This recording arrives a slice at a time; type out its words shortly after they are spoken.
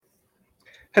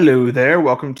Hello there.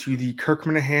 Welcome to the Kirk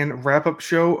Minahan wrap-up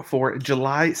show for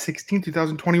July 16,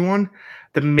 2021.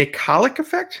 The Michalek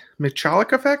effect?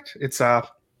 Michalek effect? It's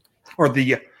or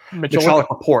the Michalek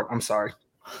report, I'm sorry.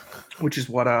 Which is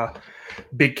what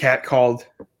Big Cat called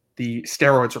the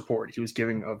steroids report he was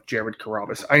giving of Jared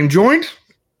Carrabis. I am joined.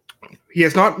 He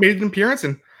has not made an appearance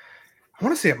in I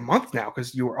want to say a month now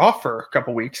because you were off for a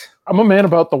couple weeks. I'm a man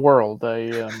about the world.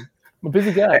 I'm a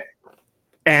busy guy.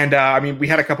 And we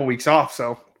had a couple weeks off,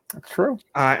 so that's true.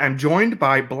 I'm joined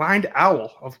by Blind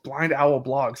Owl of Blind Owl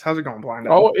Blogs. How's it going, Blind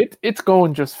Owl? Oh, it's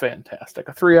going just fantastic.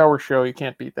 A 3-hour show. You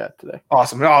can't beat that today.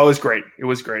 Awesome. Oh, it was great. It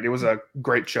was great. It was a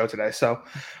great show today. So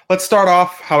let's start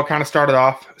off how it kind of started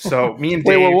off. So me and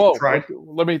Dave tried.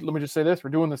 Let me just say this. We're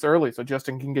doing this early so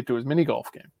Justin can get to his mini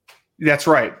golf game. That's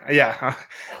right. Yeah. I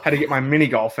had to get my mini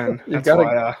golf in. That's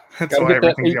why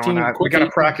everything's going on. We got to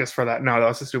practice for that. No, that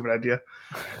was a stupid idea.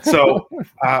 So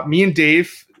me and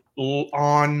Dave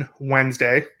on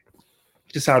Wednesday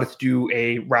decided to do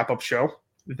a wrap-up show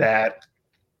that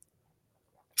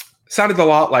sounded a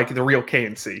lot like the real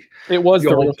KNC. It was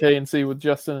the real KNC with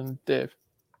Justin and Dave.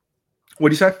 What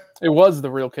do you say? It was the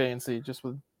real KNC just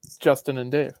with Justin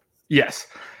and Dave. Yes.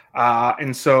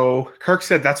 And so Kirk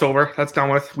said that's over. That's done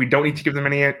with. We don't need to give them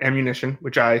any ammunition,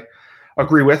 which I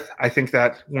agree with. I think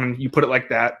that when you put it like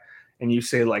that and you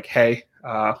say like, hey,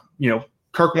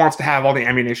 Kirk wants to have all the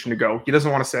ammunition to go. He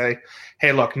doesn't want to say,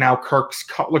 hey, look, now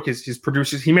his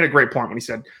producers. He made a great point when he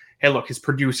said, hey, look, his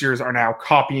producers are now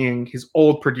copying his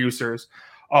old producers.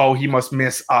 Oh, he must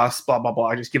miss us, blah, blah, blah.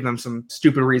 I just give them some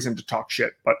stupid reason to talk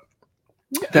shit. But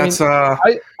that's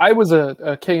I was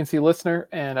a KNC listener,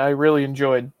 and I really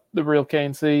enjoyed the real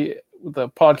KNC, the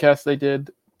podcast they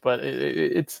did. But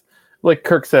it's like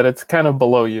Kirk said, it's kind of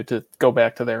below you to go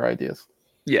back to their ideas.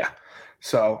 Yeah.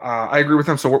 So I agree with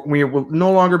him. So we will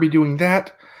no longer be doing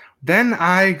that. Then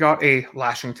I got a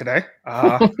lashing today.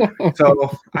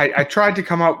 So I tried to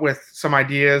come up with some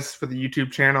ideas for the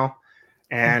YouTube channel,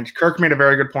 and Kirk made a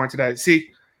very good point today.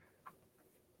 See,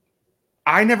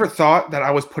 I never thought that I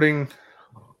was putting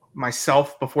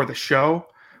myself before the show,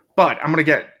 but I'm going to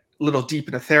get a little deep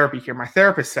into therapy here. My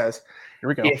therapist says, here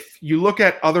we go. If you look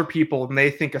at other people and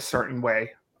they think a certain way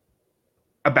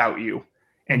about you,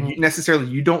 and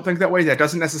you don't think that way, that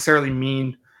doesn't necessarily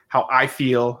mean how I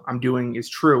feel I'm doing is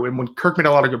true. And when Kirk made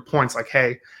a lot of good points, like,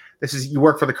 hey, you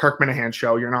work for the Kirk Minahan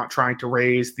show. You're not trying to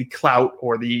raise the clout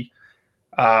or the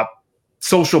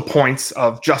social points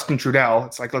of Justin Trudell.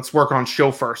 It's like, let's work on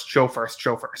show first.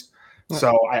 Right.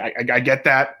 So I get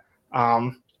that.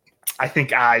 I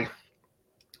think I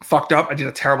fucked up. I did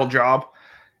a terrible job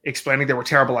explaining there were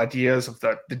terrible ideas of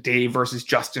the Dave versus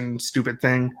Justin stupid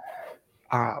thing,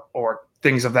 or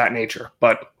things of that nature.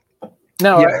 But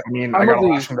no, yeah, I got a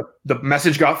lashing. The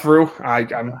message got through.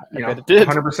 I'm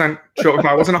 100% show. If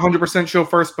I wasn't 100% show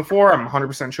first before, I'm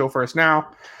 100% show first now.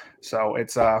 So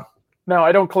it's no,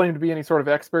 I don't claim to be any sort of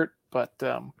expert, but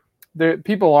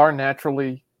people are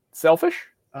naturally selfish.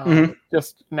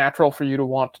 Just natural for you to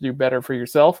want to do better for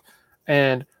yourself,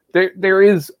 and there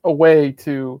is a way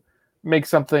to make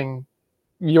something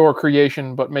your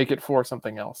creation, but make it for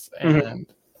something else. And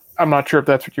I'm not sure if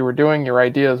that's what you were doing. Your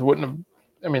ideas wouldn't have.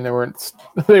 I mean, they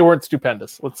weren't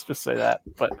stupendous. Let's just say that.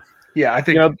 But yeah, I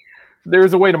think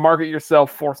there's a way to market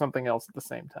yourself for something else at the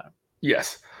same time.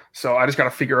 Yes. So I just got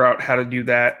to figure out how to do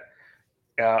that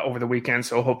over the weekend.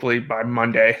 So hopefully by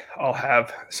Monday I'll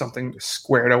have something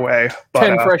squared away.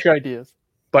 10 fresh ideas.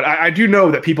 But I do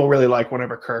know that people really like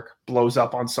whenever Kirk blows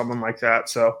up on someone like that.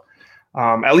 So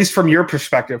at least from your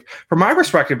perspective, from my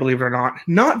perspective, believe it or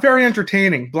not very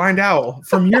entertaining. Blind Owl,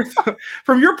 from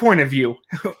your point of view,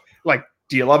 like,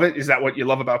 do you love it? Is that what you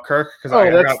love about Kirk? Because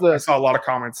I saw a lot of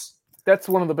comments. That's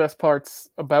one of the best parts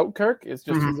about Kirk is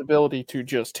just his ability to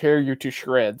just tear you to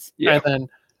shreds. Yeah.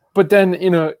 But then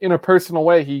in a personal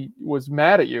way, he was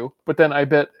mad at you. But then I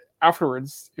bet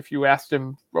afterwards, if you asked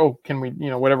him, oh, can we,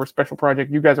 whatever special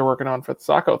project you guys are working on for the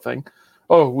Sacco thing,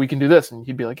 oh, we can do this. And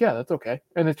he'd be like, yeah, that's okay.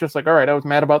 And it's just like, all right, I was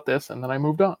mad about this. And then I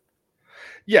moved on.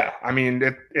 Yeah. I mean,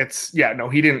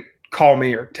 he didn't call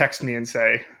me or text me and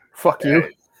say, fuck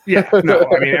you. Yeah. No,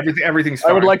 I mean, everything's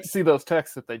fine. I would like to see those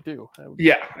texts if they do.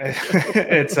 Yeah.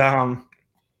 It's,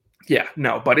 yeah,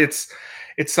 no, but it's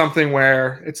something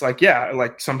where it's like, yeah,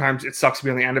 like sometimes it sucks to be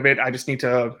on the end of it. I just need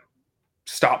to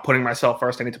stop putting myself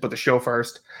first. I need to put the show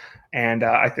first. And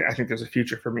I think there's a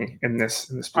future for me in this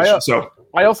position.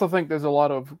 I also think there's a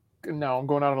lot of, now I'm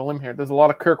going out on a limb here, there's a lot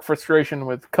of Kirk frustration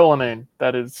with Cullinane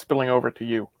that is spilling over to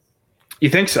you. You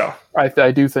think so?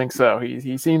 I do think so.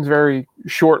 He seems very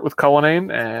short with Cullinane,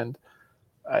 and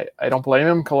I don't blame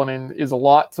him. Cullinane is a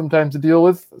lot sometimes to deal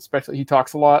with, especially he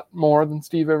talks a lot more than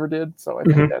Steve ever did. So I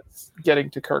think that's getting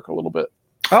to Kirk a little bit.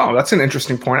 Oh, that's an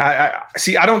interesting point. I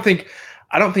see. I don't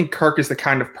think Kirk is the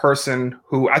kind of person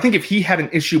who, I think if he had an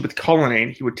issue with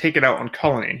Cullinane, he would take it out on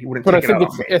Cullinane. He wouldn't take it out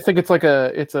on me. I think it's like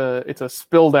it's a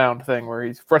spill down thing where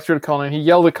he's frustrated with Cullinane. He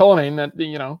yelled at Cullinane that,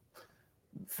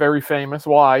 very famous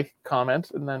why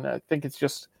comment. And then I think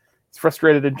it's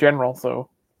frustrated in general. So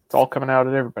it's all coming out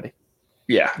at everybody.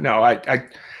 Yeah, no, I'm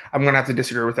going to have to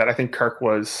disagree with that. I think Kirk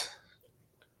was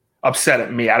upset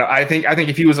at me. I think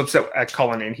if he was upset at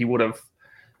Cullinane, he would have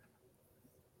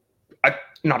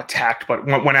not attacked, but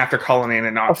went after Cullinane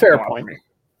and not a fair point. Me.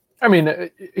 I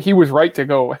mean, he was right to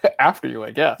go after you,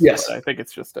 I guess. Yes, but I think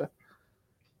it's just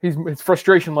his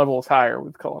frustration level is higher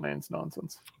with Cullinane's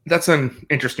nonsense. That's an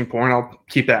interesting point. I'll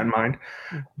keep that in mind.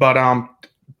 But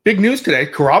big news today: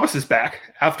 Carrabis is back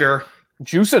after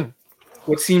juicing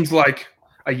what seems like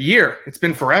a year. It's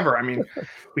been forever. I mean,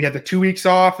 we had the 2 weeks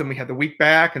off, and we had the week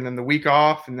back, and then the week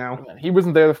off, and now he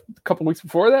wasn't there a couple weeks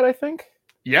before that, I think.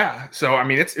 Yeah, so I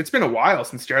mean, it's been a while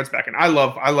since Jared's back, and I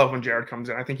love when Jared comes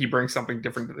in. I think he brings something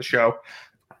different to the show.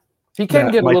 He can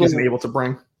get Mike a little isn't able to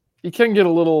bring. He can get a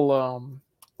little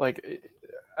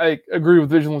I agree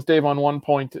with Vigilance Dave on one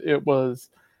point. It was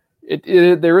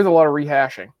there is a lot of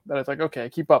rehashing that it's like, okay,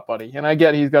 keep up, buddy. And I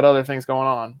get he's got other things going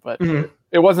on, but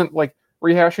it wasn't like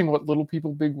rehashing what Little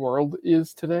People Big World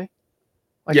is today.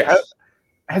 Like, yes.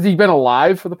 Has he been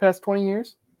alive for the past 20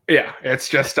 years? Yeah, it's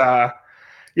just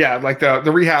yeah, like the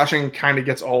rehashing kind of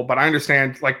gets old, but I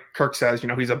understand, like Kirk says,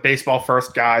 he's a baseball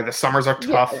first guy. The summers are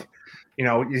tough.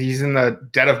 Yeah. He's in the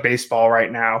dead of baseball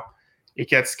right now. It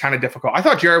gets kind of difficult. I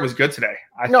thought Jared was good today.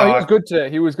 He was good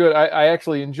today. He was good. I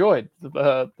actually enjoyed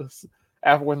this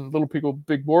after when Little People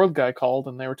Big World guy called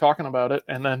and they were talking about it,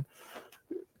 and then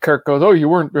Kirk goes, "Oh, you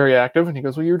weren't very active," and he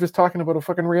goes, "Well, you were just talking about a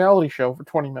fucking reality show for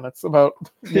 20 minutes about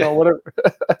whatever."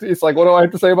 It's like, what do I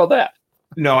have to say about that?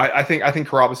 No, I think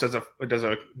Carrabis does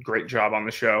a great job on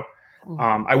the show.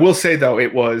 I will say though,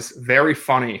 it was very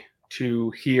funny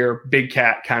to hear Big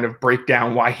Cat kind of break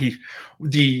down why I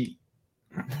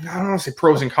don't want to say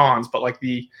pros and cons, but like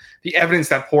the evidence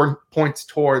that points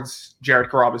towards Jared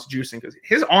Carrabis juicing, because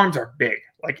his arms are big.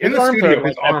 Like in the studio,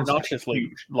 his arms are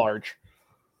huge, large.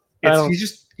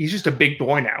 He's just a big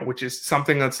boy now, which is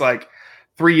something that's like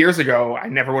 3 years ago, I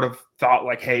never would have thought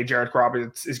like, hey, Jared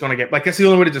Carrabis is going to get, like, that's the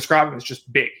only way to describe him. It's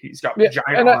just big. He's got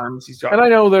giant arms. And I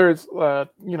know there's,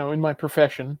 in my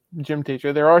profession, gym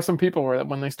teacher, there are some people where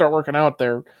when they start working out,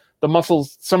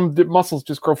 some of the muscles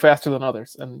just grow faster than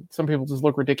others, and some people just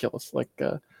look ridiculous. Like,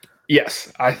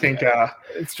 yes, I think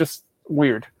it's just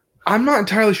weird. I'm not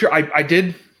entirely sure. I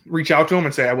did reach out to him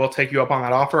and say, I will take you up on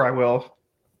that offer. I will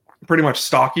pretty much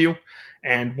stalk you.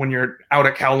 And when you're out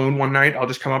at Kowloon one night, I'll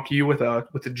just come up to you with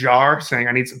a jar saying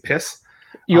I need some piss.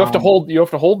 You have to hold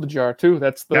the jar too.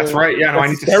 That's right. Yeah, no, I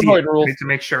need to see it. I need to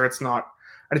make sure it's not.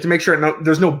 I need to make sure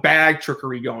there's no bag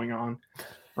trickery going on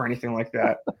or anything like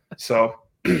that. So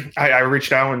I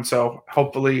reached out, and so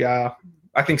hopefully, I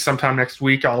think sometime next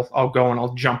week I'll go and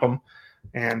I'll jump him,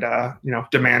 and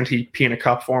demand he pee in a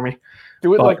cup for me.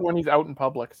 Do it like when he's out in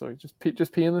public. So just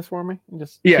pee in this for me, and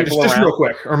just real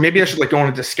quick. Or maybe I should like go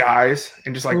into disguise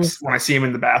and just like when I see him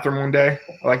in the bathroom one day,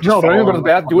 don't even go to the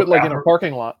bathroom. Do it like in a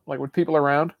parking lot, like with people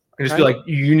around, and just be like,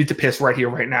 you need to piss right here,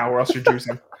 right now, or else you're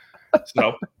juicing.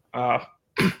 So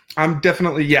I'm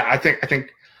definitely I think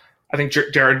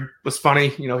Jared was funny.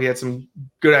 He had some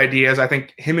good ideas. I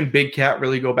think him and Big Cat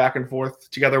really go back and forth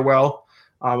together well.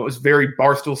 It was very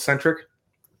Barstool centric.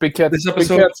 Big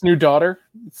Cat's new daughter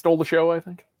stole the show, I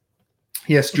think.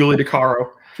 Yes, Julie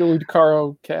DeCaro. Julie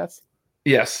DeCaro Cats.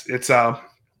 Yes, it's nice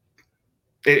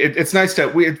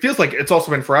it feels like it's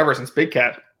also been forever since Big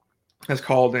Cat has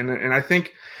called in, and I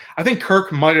think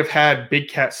Kirk might have had Big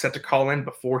Cat set to call in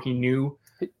before he knew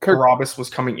Carrabis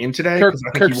was coming in today. Kirk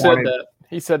said that.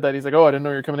 He said that. He's like, "Oh, I didn't know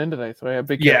you were coming in today." So I have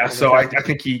Big Cat. Yeah, so I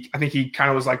think he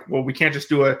kind of was like, "Well, we can't just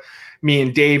do a me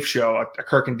and Dave show, a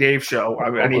Kirk and Dave show.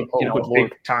 I need a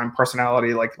big time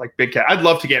personality like Big Cat. I'd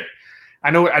love to get.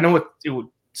 I know it would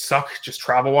suck just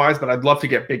travel wise, but I'd love to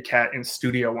get Big Cat in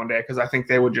studio one day because I think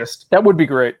they would just. That would be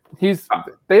great.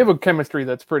 They have a chemistry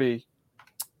that's pretty.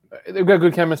 They've got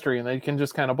good chemistry, and they can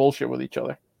just kind of bullshit with each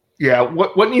other. Yeah,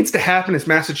 what needs to happen is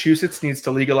Massachusetts needs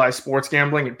to legalize sports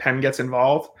gambling and Penn gets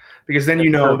involved, because then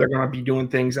they're going to be doing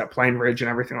things at Plain Ridge and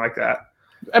everything like that.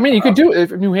 I mean, you could do it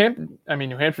if New Hampshire. I mean,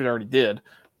 New Hampshire already did,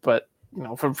 but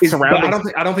for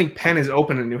surrounding. I don't think Penn is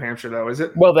open in New Hampshire though, is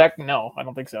it? Well, no, I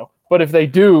don't think so. But if they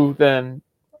do, then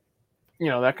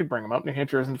that could bring them up. New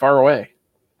Hampshire isn't far away.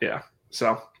 Yeah.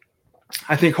 So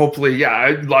I think hopefully, yeah,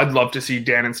 I'd love to see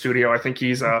Dan in studio. I think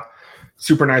he's a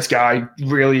super nice guy.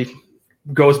 Really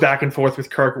goes back and forth with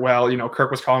Kirk well. You know,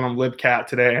 Kirk was calling him Libcat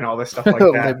today and all this stuff like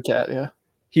that. Libcat, yeah.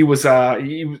 He was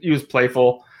he was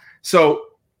playful. So,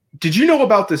 did you know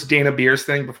about this Dana Beers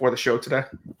thing before the show today?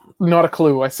 Not a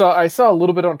clue. I saw a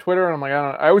little bit on Twitter, and I'm like, I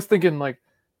don't know. I was thinking like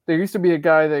there used to be a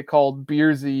guy they called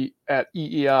Beersy at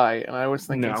EEI, and I was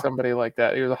thinking somebody like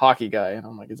that. He was a hockey guy, and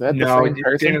I'm like, is that the same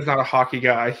person? Dana's not a hockey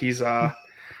guy. He's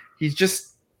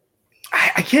just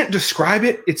I can't describe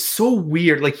it. It's so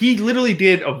weird. Like he literally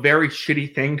did a very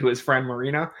shitty thing to his friend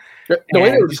Marina. The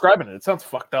way they were describing it sounds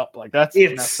fucked up. Like that's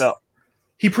messed up.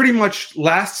 He pretty much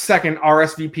last second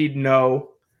RSVP'd no.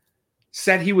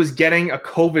 Said he was getting a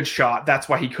COVID shot. That's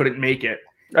why he couldn't make it.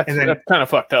 That's kind of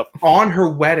fucked up. On her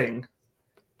wedding,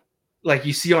 like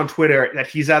you see on Twitter that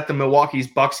he's at the Milwaukee's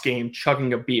Bucks game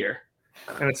chugging a beer.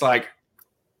 And it's like,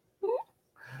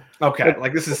 okay,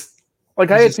 like this is...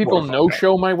 Like I had people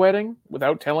no-show my wedding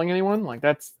without telling anyone. Like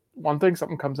that's one thing,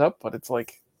 something comes up, but it's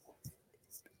like...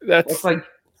 It's like,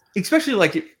 especially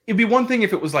like, it'd be one thing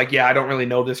if it was like, yeah, I don't really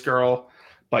know this girl,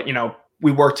 but you know,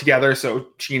 we work together, so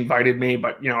she invited me,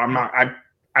 but you know, I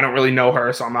don't really know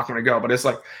her, so I'm not going to go. But it's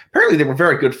like, apparently they were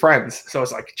very good friends. So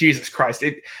it's like, Jesus Christ.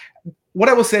 What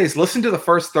I will say is listen to the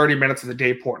first 30 minutes of the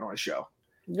Dave Portnoy show.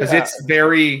 Because it's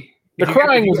very... The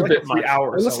crying was a bit much.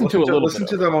 Listen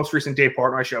to the most recent Dave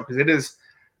Portnoy show, because it is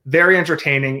very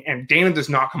entertaining, and Dana does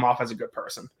not come off as a good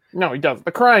person. No, he doesn't.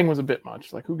 The crying was a bit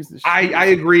much. Like, who gives this shit? I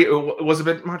agree. It was a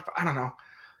bit much. I don't know.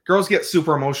 Girls get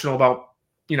super emotional about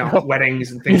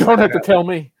weddings and things. You don't have to tell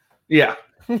me. Yeah.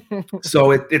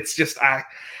 So it's just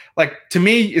like, to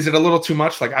me, is it a little too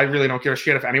much? Like I really don't give a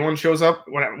shit if anyone shows up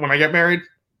when I get married.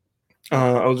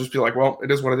 I'll just be like, well,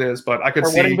 it is what it is. But I could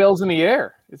see wedding bells in the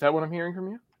air. Is that what I'm hearing from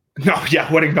you? No, yeah,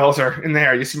 wedding bells are in the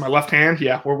air. You see my left hand?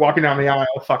 Yeah, we're walking down the aisle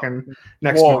fucking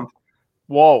next month.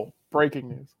 Whoa, breaking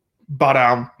news. But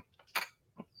I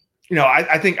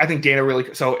think Dana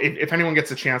really. So if anyone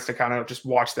gets a chance to kind of just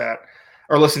watch that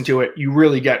or listen to it, you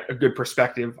really get a good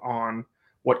perspective on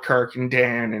what Kirk and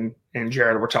Dan and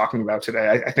Jared were talking about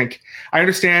today. I think I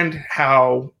understand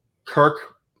how Kirk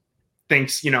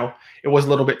thinks, it was a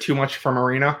little bit too much for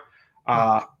Marina.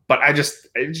 But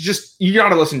it's just you got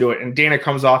to listen to it. And Dana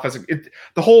comes off as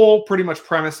the whole pretty much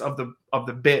premise of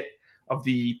the bit of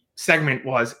the segment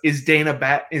was, is Dana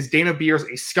Beers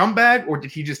a scumbag, or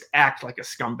did he just act like a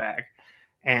scumbag?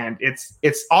 And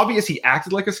it's obvious he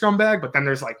acted like a scumbag, but then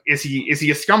there's like, is he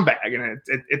a scumbag? And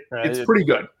it's pretty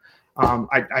good.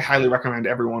 I highly recommend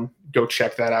everyone go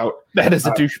check that out. That is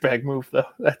a douchebag move, though.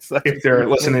 That's if they're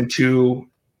listening to,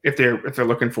 if they're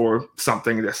looking for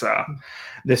something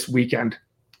this weekend.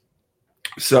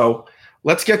 So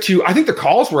let's get to. I think the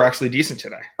calls were actually decent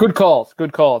today. Good calls.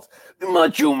 The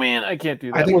Macho Man. I can't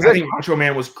do that. I think Macho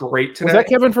Man was great today. Was that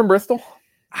Kevin from Bristol?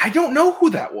 I don't know who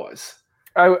that was.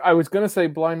 I was gonna say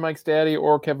Blind Mike's daddy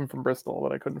or Kevin from Bristol,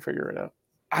 but I couldn't figure it out.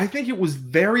 I think it was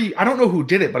I don't know who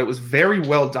did it, but it was very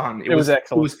well done. It was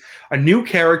excellent. It was a new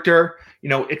character.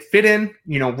 It fit in.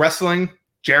 Wrestling.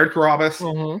 Jared Carabas.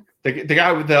 Mm-hmm. The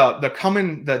guy with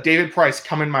the David Price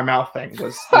come in my mouth thing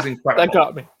was incredible.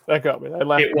 That got me. I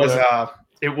laughed.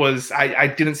 It was I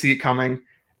didn't see it coming,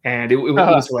 and it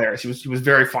was hilarious. He was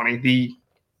very funny.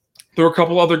 There were a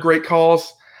couple other great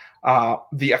calls. I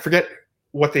forget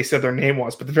what they said their name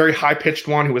was, but the very high pitched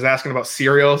one who was asking about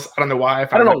cereals. I don't know why.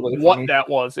 I don't know what funny. That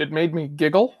was. It made me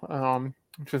giggle.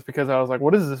 Just because I was like,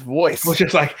 what is this voice? It was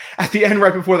just like at the end,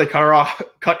 right before they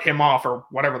cut him off or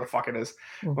whatever the fuck it is.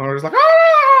 When it was like,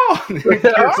 oh!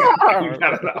 I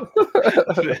don't know.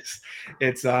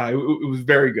 It was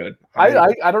very good.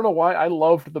 I don't know why I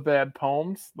loved the bad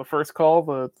poems. The first call,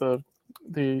 the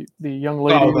young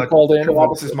lady who called in.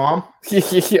 Carabas's mom.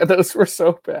 Yeah, those were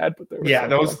so bad, but they were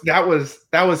that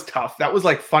was tough. That was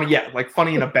like funny. Yeah, like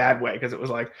funny in a bad way, because it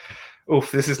was like,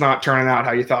 oof, this is not turning out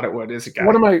how you thought it would. Is it?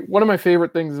 One of my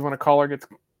favorite things is when a caller gets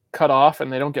cut off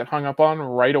and they don't get hung up on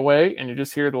right away, and you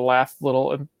just hear the last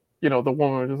little, and the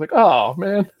woman is just like, "Oh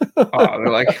man." They're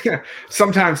like,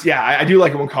 sometimes, yeah, I do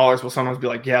like it when callers will sometimes be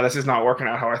like, "Yeah, this is not working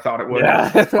out how I thought it would."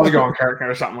 Yeah. I'll go on character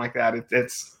or something like that.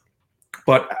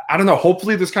 But I don't know.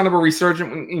 Hopefully, there's kind of a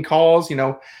resurgence in calls.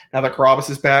 Now that Carabas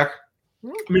is back. I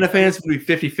mean, the fans would be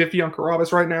 50-50 on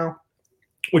Carabas right now,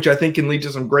 which I think can lead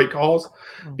to some great calls,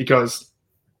 because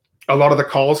a lot of the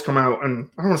calls come out,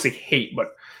 and I don't want to say hate,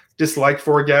 but dislike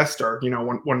for a guest, or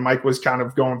when Mike was kind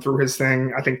of going through his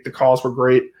thing, I think the calls were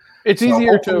great. It's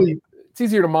easier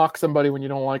to mock somebody when you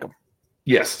don't like them.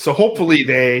 Yes, so hopefully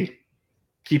they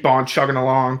keep on chugging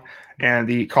along, and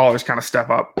the callers kind of step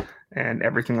up and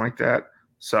everything like that.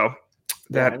 So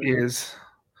that is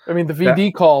I mean, the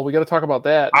VD call, we got to talk about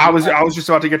that. I was just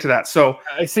about to get to that. So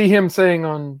I see him saying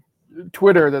on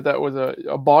Twitter that was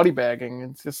a body bagging.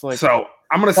 It's just like. So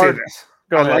I'm going to say this.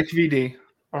 I like VD.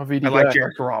 VD I like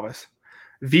Jared Carrabis.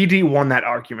 VD won that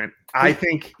argument. I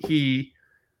think it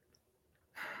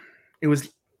was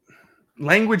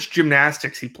language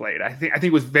gymnastics he played. I think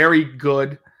it was very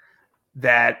good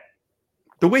that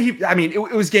the way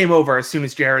it was game over as soon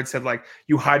as Jared said, like,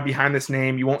 you hide behind this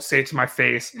name, you won't say it to my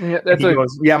face. Yeah, he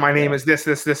goes, yeah, my name is this,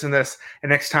 and this. And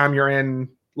next time you're in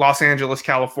Los Angeles,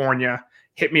 California,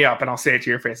 hit me up and I'll say it to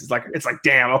your face. It's like,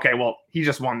 damn, okay, well, he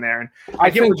just won there. And I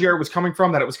get where Jared was coming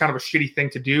from, that it was kind of a shitty thing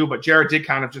to do, but Jared did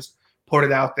kind of just put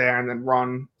it out there and then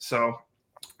run. So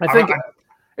I think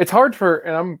it's hard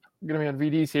and I'm going to be on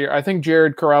VDs here. I think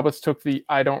Jared Carrabis took the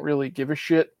I don't really give a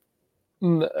shit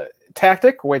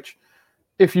tactic, which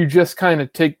if you just kind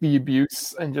of take the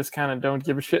abuse and just kind of don't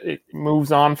give a shit, it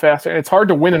moves on faster. And it's hard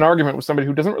to win an argument with somebody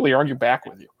who doesn't really argue back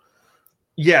with you.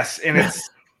 Yes, and it's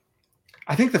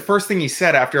I think the first thing he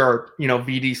said after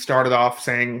VD started off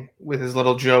saying with his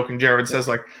little joke, and Jared says,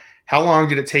 like, how long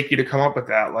did it take you to come up with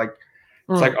that? Like,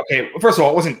 it's like, okay, first of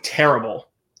all, it wasn't terrible.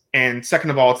 And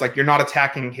second of all, it's like, you're not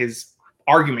attacking his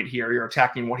argument here. You're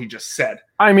attacking what he just said.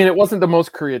 I mean, it wasn't the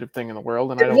most creative thing in the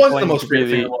world. And it wasn't the most creative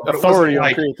thing in the world. Authority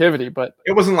on creativity, but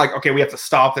it wasn't like, okay, we have to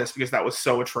stop this because that was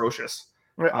so atrocious.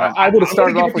 I would have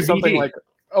started off with something like,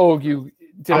 oh,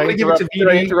 did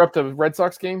I interrupt a Red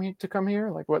Sox game to come here?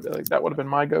 Like what? Like that would have been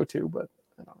my go-to, but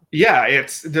yeah,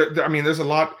 there's a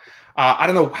lot. I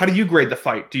don't know. How do you grade the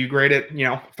fight? Do you grade it?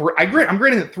 I'm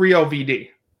grading it 3-0 VD.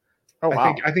 Oh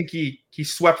wow! I think he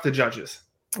swept the judges.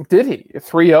 Did he?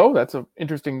 3-0? That's an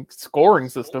interesting scoring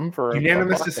system for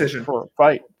unanimous decision for a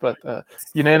fight, but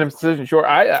unanimous decision. Sure,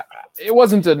 it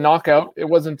wasn't a knockout. It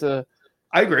wasn't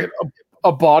I agree.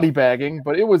 A body bagging,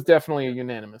 but it was definitely a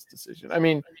unanimous decision. I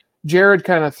mean, Jared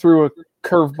kind of threw a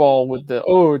curveball with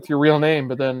it's your real name,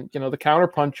 but then the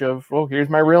counterpunch of here's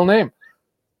my real name.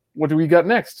 What do we got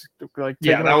next? Like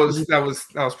that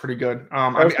was pretty good.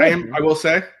 I will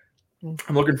say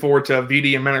I'm looking forward to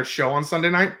VD and Menner's show on Sunday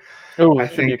night. Oh, I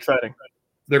think exciting.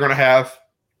 They're going to have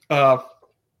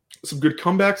some good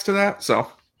comebacks to that,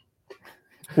 so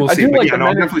we'll see. I'm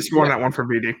definitely scoring that one for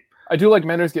VD. I do like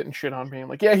Menner's getting shit on being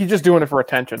like, yeah, he's just doing it for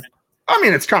attention. I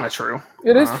mean, it's kind of true.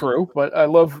 It is true, but I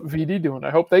love VD doing it.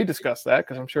 I hope they discuss that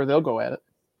because I'm sure they'll go at it.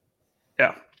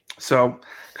 Yeah. So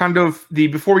kind of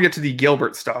before we get to the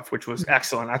Gilbert stuff, which was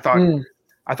excellent. I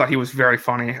thought he was very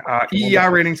funny.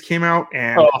 EEI ratings came out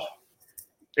and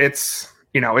it's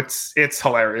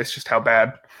hilarious just how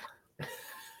bad.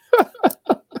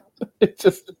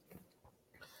 It's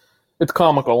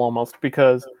comical almost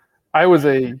because I was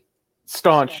a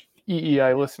staunch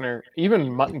EEI listener,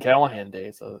 even Mutton Callahan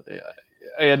days. So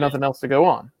I had nothing else to go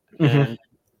on. And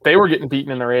they were getting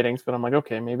beaten in the ratings, but I'm like,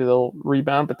 okay, maybe they'll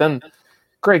rebound. But then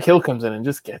Greg Hill comes in and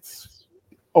just gets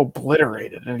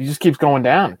obliterated, and he just keeps going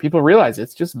down. People realize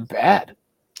it's just bad.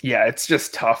 Yeah, it's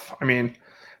just tough. I mean,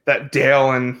 that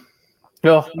Dale and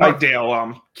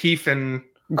Keefe and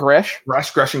Gresh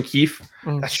and Keefe.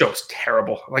 That show's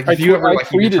terrible. Like if you ever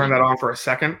you turn that on for a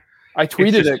second, I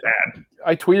tweeted it. Bad.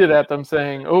 I tweeted at them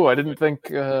saying, "Oh, I didn't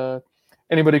think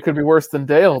anybody could be worse than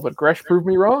Dale, but Gresh proved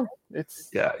me wrong."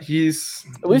 He's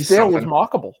at least Dale was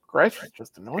mockable. Gresh is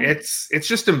just annoying. It's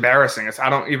just embarrassing. I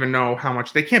don't even know how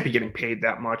much they can't be getting paid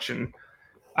that much, and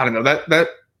I don't know that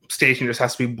station just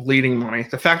has to be bleeding money.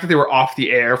 The fact that they were off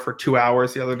the air for 2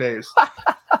 hours the other day is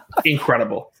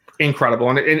incredible,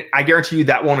 and I guarantee you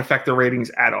that won't affect the ratings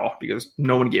at all because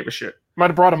no one gave a shit. Might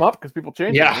have brought them up because people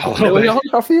changed. Yeah,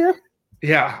 off the air.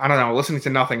 Yeah, I don't know. Listening to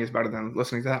nothing is better than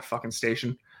listening to that fucking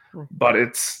station. But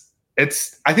it's.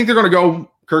 I think they're going to go.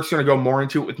 Kirk's going to go more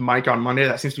into it with Mike on Monday.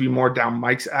 That seems to be more down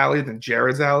Mike's alley than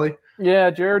Jared's alley. Yeah,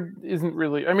 Jared isn't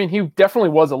really. I mean, he definitely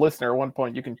was a listener at one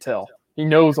point. You can tell he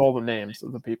knows all the names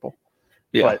of the people.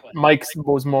 Yeah, but Mike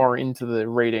was more into the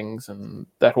ratings and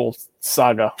that whole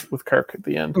saga with Kirk at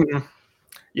the end. Mm-hmm.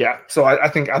 Yeah, so I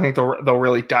think they'll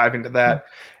really dive into that,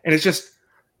 and it's just.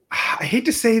 I hate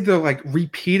to say the like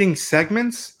repeating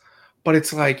segments, but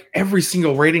it's like every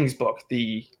single ratings book,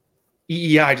 the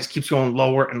EEI just keeps going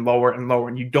lower and lower and lower,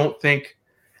 and you don't think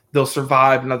they'll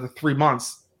survive another 3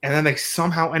 months, and then they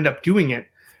somehow end up doing it,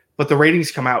 but the ratings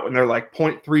come out and they're like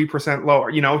 0.3%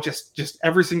 lower. Just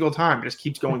every single time, it just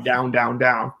keeps going down, down,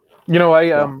 down.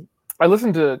 I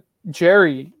listened to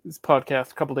Jerry's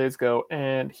podcast a couple days ago,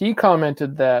 and he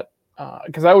commented that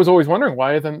because I was always wondering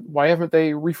why haven't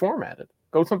they reformatted?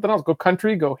 Go something else. Go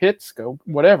country. Go hits. Go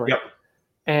whatever. Yep.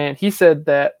 And he said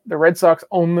that the Red Sox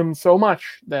own them so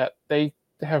much that they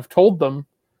have told them,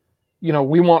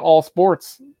 we want all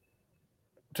sports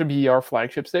to be our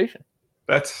flagship station.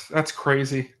 That's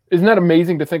crazy. Isn't that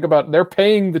amazing to think about? They're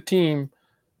paying the team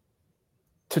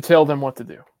to tell them what to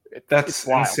do. That's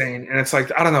insane. And it's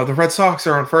like, I don't know, the Red Sox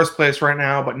are in first place right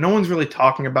now, but no one's really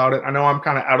talking about it. I know I'm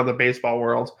kind of out of the baseball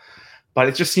world, but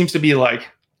it just seems to be like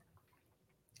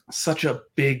such a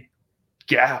big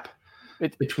gap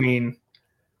between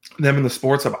them and the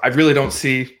sports hub. I really don't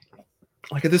see,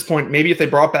 like at this point, maybe if they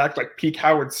brought back like peak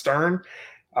Howard Stern,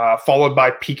 followed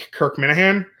by peak Kirk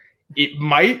Minahan,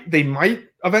 they might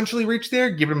eventually reach there,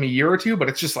 give them a year or two, but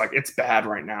it's just like, it's bad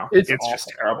right now. It's just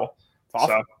terrible.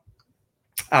 So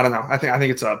I don't know. I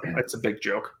think it's a big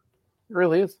joke. It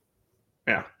really is.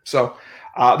 Yeah. So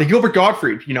the Gilbert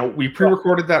Gottfried, we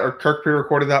pre-recorded that, or Kirk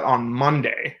pre-recorded that on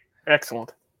Monday.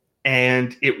 Excellent.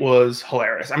 And it was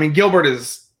hilarious. I mean, Gilbert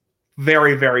is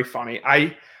very, very funny.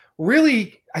 I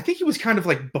think he was kind of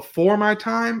like before my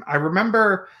time. I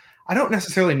don't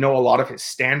necessarily know a lot of his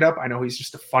stand-up. I know he's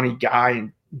just a funny guy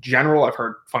in general. I've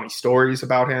heard funny stories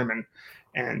about him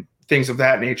and things of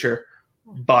that nature.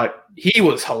 But he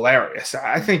was hilarious.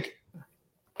 I think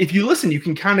if you listen, you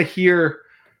can kind of hear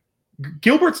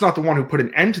Gilbert's not the one who put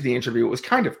an end to the interview. It was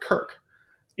kind of Kirk.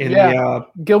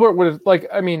 Gilbert would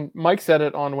have Mike said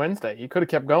it on Wednesday. He could have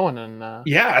kept going and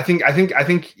I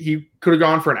think he could have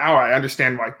gone for an hour. I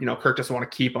understand why Kirk doesn't want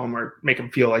to keep him or make him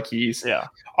feel like he's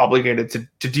obligated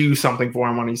to do something for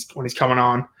him when he's coming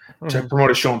on to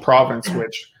promote a show in Providence,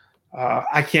 which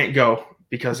I can't go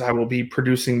because I will be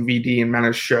producing VD and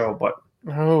Mena's show, but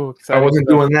if I wasn't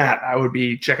doing that, I would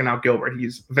be checking out Gilbert.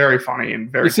 He's very funny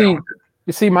and very talented.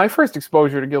 You see, my first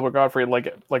exposure to Gilbert Gottfried,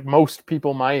 like most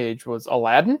people my age, was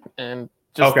Aladdin and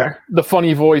just the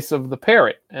funny voice of the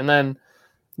parrot. And then,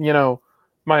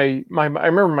 I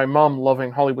remember my mom loving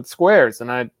Hollywood Squares,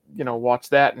 and I, watched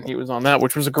that, and he was on that,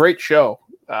 which was a great show.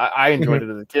 I enjoyed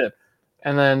it as a kid.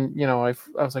 And then, I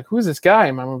was like, who's this guy?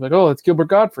 And my mom was like, oh, it's Gilbert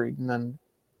Gottfried. And then,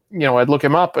 I'd look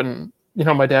him up, and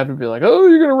my dad would be like, "Oh,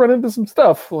 you're gonna run into some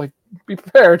stuff. Like, be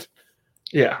prepared."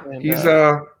 Yeah, and, he's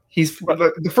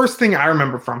the first thing I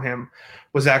remember from him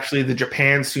was actually the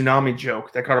Japan tsunami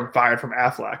joke that got him fired from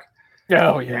Affleck.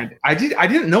 Oh yeah, and I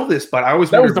didn't know this, but I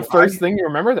was. That was the first thing you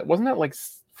remember. That wasn't that like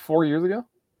 4 years ago?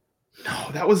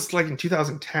 No, that was like in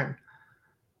 2010.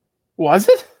 Was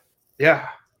it? Yeah.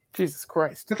 Jesus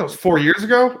Christ! I think that was 4 years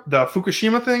ago. The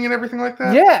Fukushima thing and everything like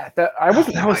that. Yeah, I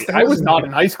was not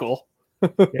in high school.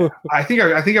 Yeah, I think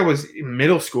I was in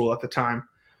middle school at the time,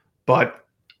 but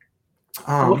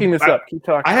looking this up. Keep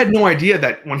talking. I had no idea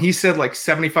that when he said like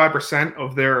 75%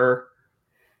 of their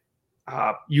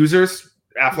users,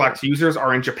 Affleck's users,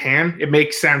 are in Japan. It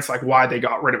makes sense, like why they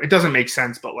got rid of it. It doesn't make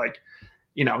sense, but like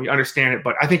you understand it.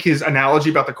 But I think his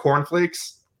analogy about the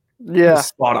cornflakes, was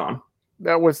spot on.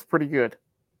 That was pretty good.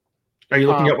 Are you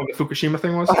looking at what the Fukushima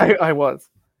thing was? I was.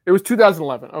 It was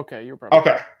 2011. Okay, you're probably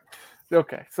okay.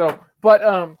 Okay, so but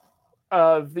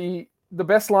the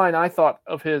best line I thought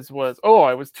of his was, "Oh,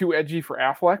 I was too edgy for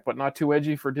Affleck, but not too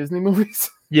edgy for Disney movies."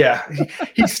 Yeah,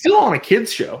 he's still on a kids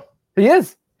show. He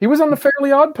is. He was on the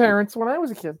Fairly Odd Parents when I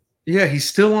was a kid. Yeah, he's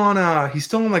still on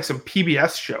like some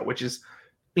PBS show, which is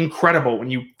incredible when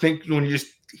you just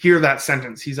hear that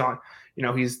sentence. He's on,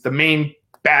 he's the main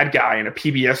bad guy in a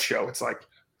PBS show. It's like,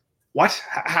 what?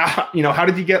 How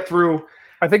did you get through?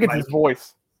 I think it's his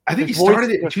voice. I think he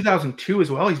started it in 2002 as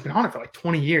well. He's been on it for like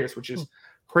 20 years, which is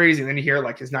crazy. And then you hear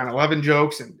like his 9/11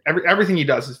 jokes, and everything he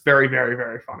does is very, very,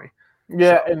 very funny.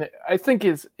 Yeah, and I think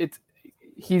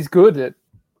he's good at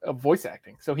voice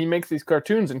acting. So he makes these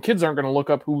cartoons, and kids aren't going to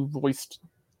look up who voiced.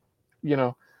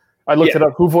 I looked it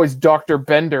up. Who voiced Dr.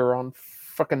 Bender on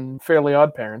fucking Fairly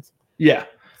Odd Parents? Yeah.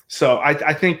 So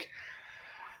I think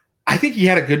he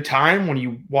had a good time when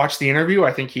you watch the interview.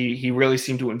 I think he really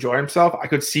seemed to enjoy himself. I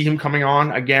could see him coming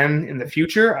on again in the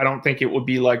future. I don't think it would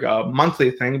be like a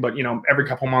monthly thing, but every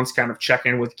couple months kind of check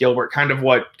in with Gilbert, kind of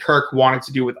what Kirk wanted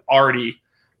to do with Artie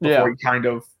before he kind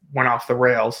of went off the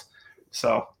rails.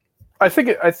 So I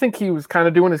think he was kind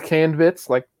of doing his canned bits,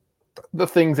 like the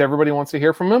things everybody wants to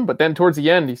hear from him. But then towards the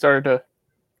end, he started to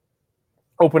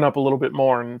open up a little bit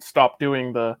more and stop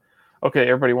doing the, okay,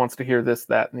 everybody wants to hear this,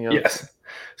 that, and the other. Yes.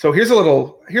 So here's a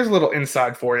little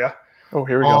inside for you. Oh,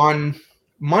 here we go. On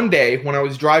Monday, when I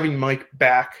was driving Mike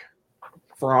back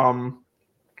from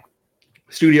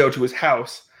studio to his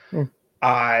house,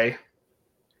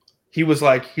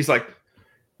 he's like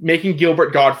making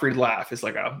Gilbert Gottfried laugh is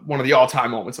like one of the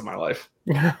all-time moments of my life.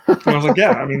 And I was like,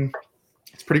 yeah, I mean,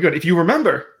 it's pretty good. If you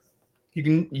remember,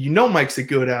 Mike's a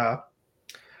good a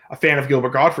fan of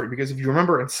Gilbert Gottfried, because if you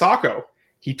remember in Sacco,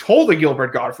 he told a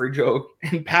Gilbert Gottfried joke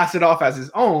and passed it off as his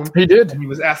own. He did. And he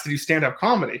was asked to do stand-up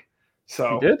comedy.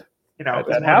 So he did.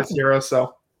 that happened. Hero,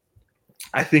 so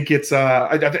I think it's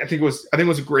I think it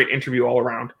was a great interview all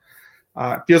around.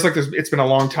 It feels like it's been a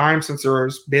long time since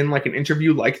there's been like an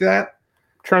interview like that.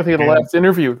 I'm trying to think of the last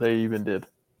interview they even did.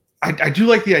 I do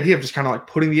like the idea of just kind of like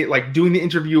doing the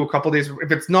interview a couple days.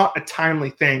 If it's not a timely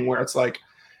thing where it's like,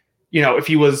 if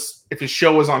his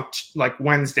show was on like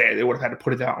Wednesday, they would have had to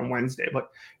put it out on Wednesday. But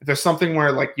if there's something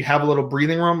where like you have a little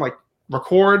breathing room, like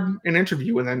record an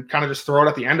interview and then kind of just throw it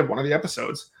at the end of one of the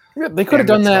episodes. Yeah, they could have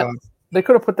done that. They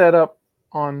could have put that up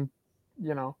on,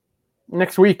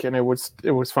 next week, and it was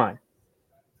fine.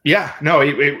 Yeah, no,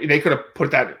 they could have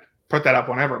put that up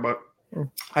whenever, but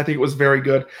I think it was very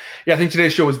good. Yeah, I think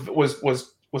today's show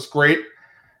was great.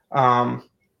 I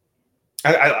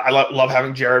love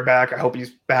having Jared back. I hope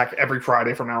he's back every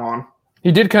Friday from now on.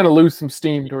 He did kind of lose some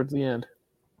steam towards the end,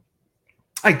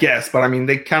 I guess, but I mean,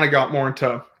 they kind of got more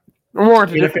into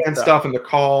fan stuff and the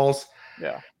calls.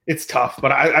 Yeah, it's tough,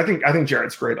 but I think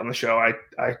Jared's great on the show.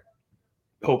 I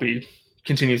hope he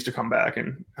continues to come back,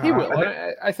 and he will.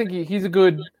 I think he's a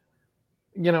good,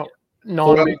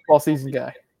 non-baseball season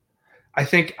guy. I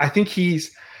think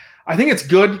it's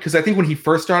good because I think when he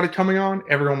first started coming on,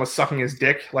 everyone was sucking his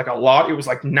dick like a lot. It was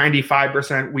like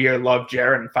 95% we love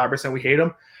Jared and 5% we hate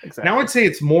him. Exactly. Now I'd say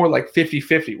it's more like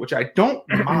 50-50, which I don't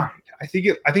mind. I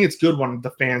think it's good when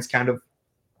the fans kind of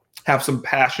have some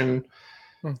passion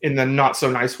in the not so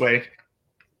nice way.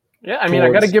 Yeah, I mean, I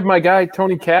got to give my guy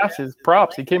Tony Cash his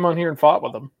props. He came on here and fought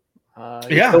with him.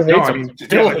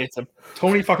 Still hates him.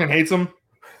 Tony fucking hates him.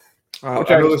 I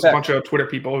know there's a bunch of Twitter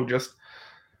people who just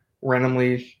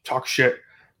randomly talk shit,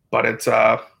 but it's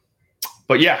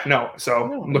but yeah, no.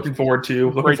 So I'm looking forward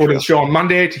to the show on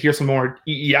Monday to hear some more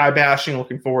EEI bashing.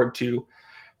 Looking forward to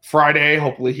Friday,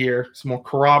 hopefully hear some more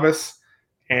Carabas.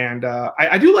 And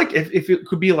I do like if it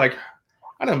could be like,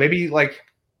 I don't know, maybe like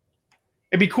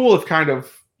it'd be cool if kind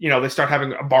of, they start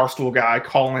having a Barstool guy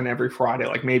call in every Friday.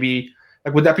 Like maybe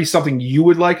like would that be something you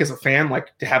would like as a fan,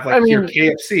 like to have like your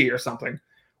KFC or something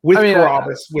with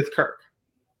Carabas with Kirk?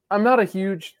 I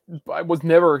was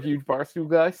never a huge Barstool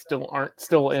guy.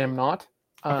 Still am not.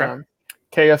 Okay.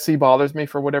 KFC bothers me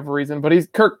for whatever reason, but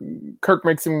Kirk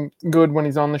makes him good when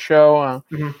he's on the show.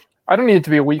 I don't need it to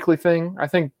be a weekly thing. I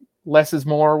think less is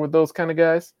more with those kind of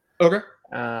guys. Okay.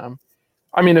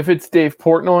 I mean, if it's Dave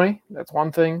Portnoy, that's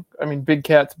one thing. I mean, Big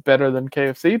Cat's better than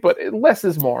KFC, but less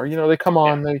is more. They come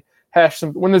on, they hash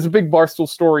some. When there's a big Barstool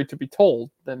story to be told,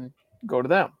 then go to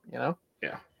them. Yeah.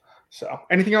 So,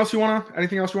 anything else you want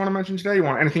to mention today? You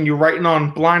want anything you're writing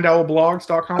on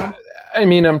blindowlblogs.com? I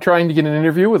mean, I'm trying to get an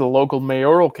interview with a local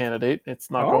mayoral candidate.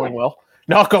 It's not going well.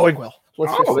 Not going well.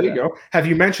 There you go. Have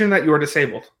you mentioned that you are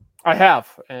disabled? I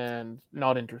have, and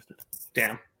not interested.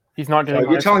 Damn. He's not getting.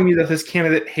 You're telling me that this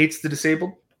candidate hates the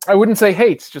disabled? I wouldn't say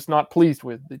hates, just not pleased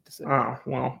with the disabled. Oh,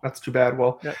 well, that's too bad.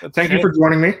 Well, thank you for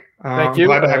joining me. Thank you.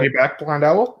 Glad to have you back, Blind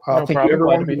Owl. Thank you,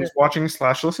 everyone who's watching /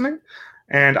 listening.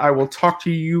 And I will talk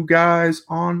to you guys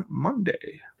on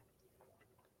Monday.